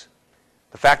is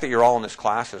the fact that you're all in this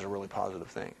class is a really positive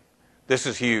thing. This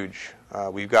is huge.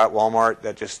 We've got Walmart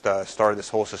that just started this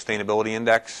whole sustainability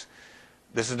index.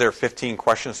 This is their 15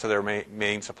 questions to their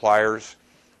main suppliers.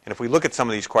 And if we look at some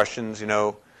of these questions,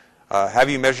 have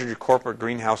you measured your corporate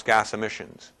greenhouse gas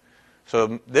emissions?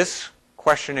 So this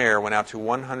questionnaire went out to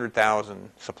 100,000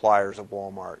 suppliers of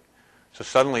Walmart. So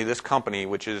suddenly this company,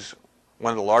 which is one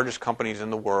of the largest companies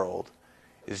in the world,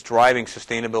 is driving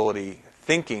sustainability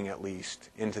thinking, at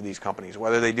least, into these companies.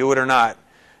 Whether they do it or not,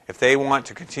 if they want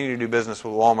to continue to do business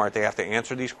with Walmart, they have to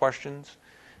answer these questions,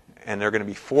 and they're going to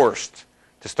be forced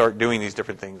to start doing these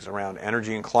different things around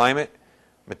energy and climate,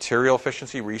 material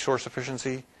efficiency, resource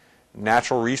efficiency,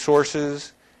 natural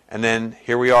resources, and then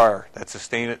here we are,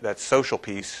 that social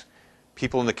piece,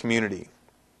 people in the community.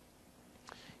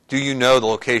 Do you know the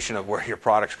location of where your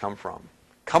products come from?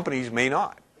 Companies may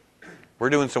not. We're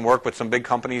doing some work with some big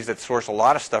companies that source a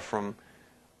lot of stuff from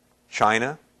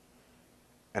China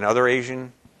and other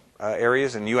Asian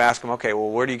areas, and you ask them, okay, well,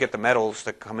 where do you get the metals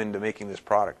that come into making this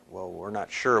product? Well, we're not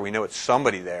sure. We know it's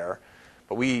somebody there,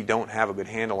 but we don't have a good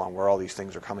handle on where all these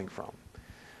things are coming from.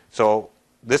 So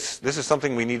this is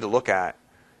something we need to look at.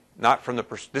 Not from the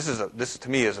this to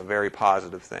me is a very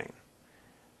positive thing.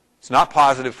 It's not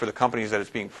positive for the companies that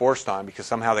it's being forced on because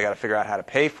somehow they got to figure out how to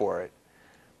pay for it.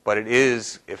 But it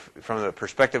is, if from the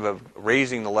perspective of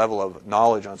raising the level of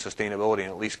knowledge on sustainability and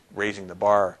at least raising the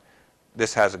bar,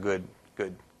 this has a good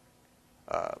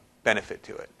benefit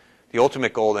to it. The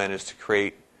ultimate goal then is to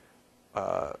create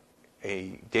a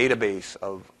database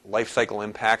of life cycle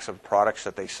impacts of products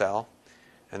that they sell,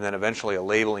 and then eventually a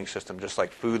labeling system, just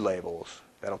like food labels,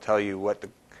 that'll tell you what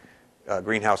the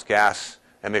greenhouse gas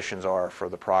emissions are for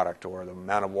the product or the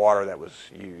amount of water that was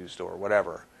used or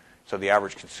whatever. So the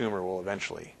average consumer will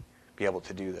eventually be able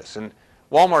to do this. And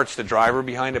Walmart's the driver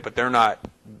behind it, but they're not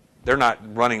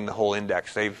running the whole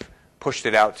index. They've pushed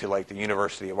it out to like the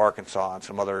University of Arkansas and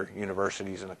some other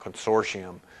universities in a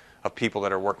consortium of people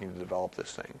that are working to develop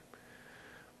this thing.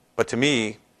 But to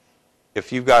me,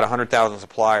 if you've got 100,000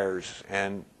 suppliers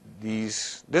and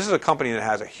this is a company that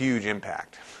has a huge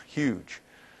impact, huge.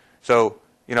 So,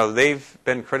 they've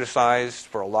been criticized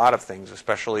for a lot of things,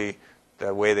 especially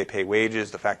the way they pay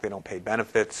wages, the fact they don't pay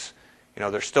benefits.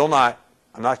 They're still not,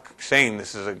 I'm not saying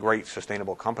this is a great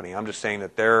sustainable company. I'm just saying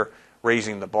that they're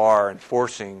raising the bar and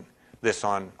forcing this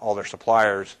on all their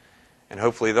suppliers, and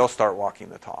hopefully they'll start walking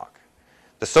the talk.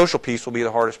 The social piece will be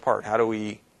the hardest part. How do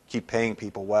we keep paying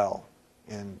people well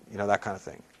and, that kind of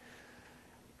thing.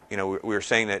 We were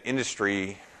saying that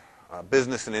industry,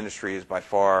 business and industry is by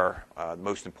far the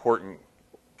most important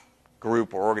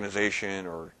group or organization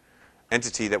or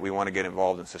entity that we want to get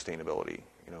involved in sustainability.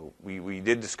 We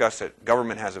did discuss that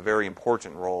government has a very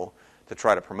important role to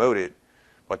try to promote it,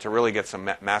 but to really get some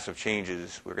massive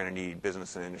changes, we're going to need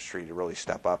business and industry to really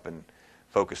step up and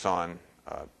focus on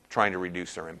trying to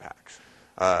reduce their impacts.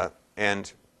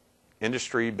 And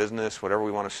industry, business, whatever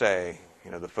we want to say,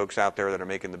 the folks out there that are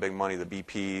making the big money, the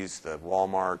BPs, the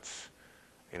Walmarts,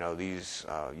 these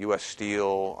U.S.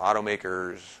 Steel,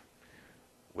 automakers,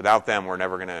 without them, we're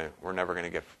never going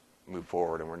to move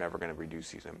forward, and we're never going to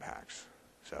reduce these impacts.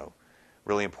 So,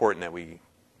 really important that we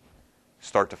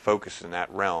start to focus in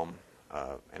that realm.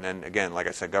 And then, again, like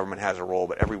I said, government has a role,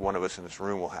 but every one of us in this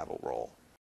room will have a role.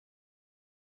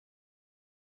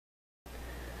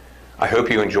 I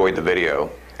hope you enjoyed the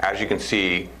video. As you can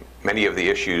see, many of the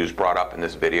issues brought up in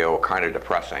this video are kind of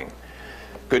depressing.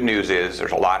 Good news is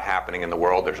there's a lot happening in the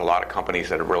world. There's a lot of companies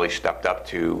that have really stepped up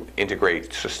to integrate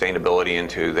sustainability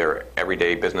into their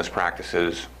everyday business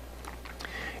practices.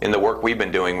 In the work we've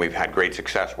been doing, we've had great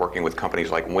success working with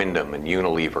companies like Wyndham and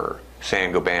Unilever,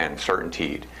 Saint-Gobain,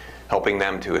 Certainteed, helping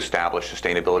them to establish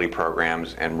sustainability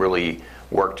programs and really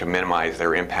work to minimize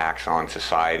their impacts on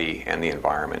society and the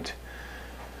environment.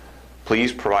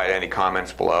 Please provide any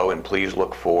comments below, and please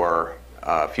look for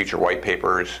future white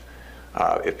papers.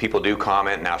 If people do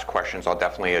comment and ask questions, I'll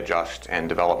definitely adjust and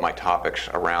develop my topics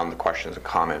around the questions and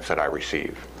comments that I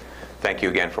receive. Thank you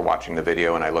again for watching the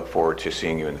video, and I look forward to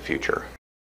seeing you in the future.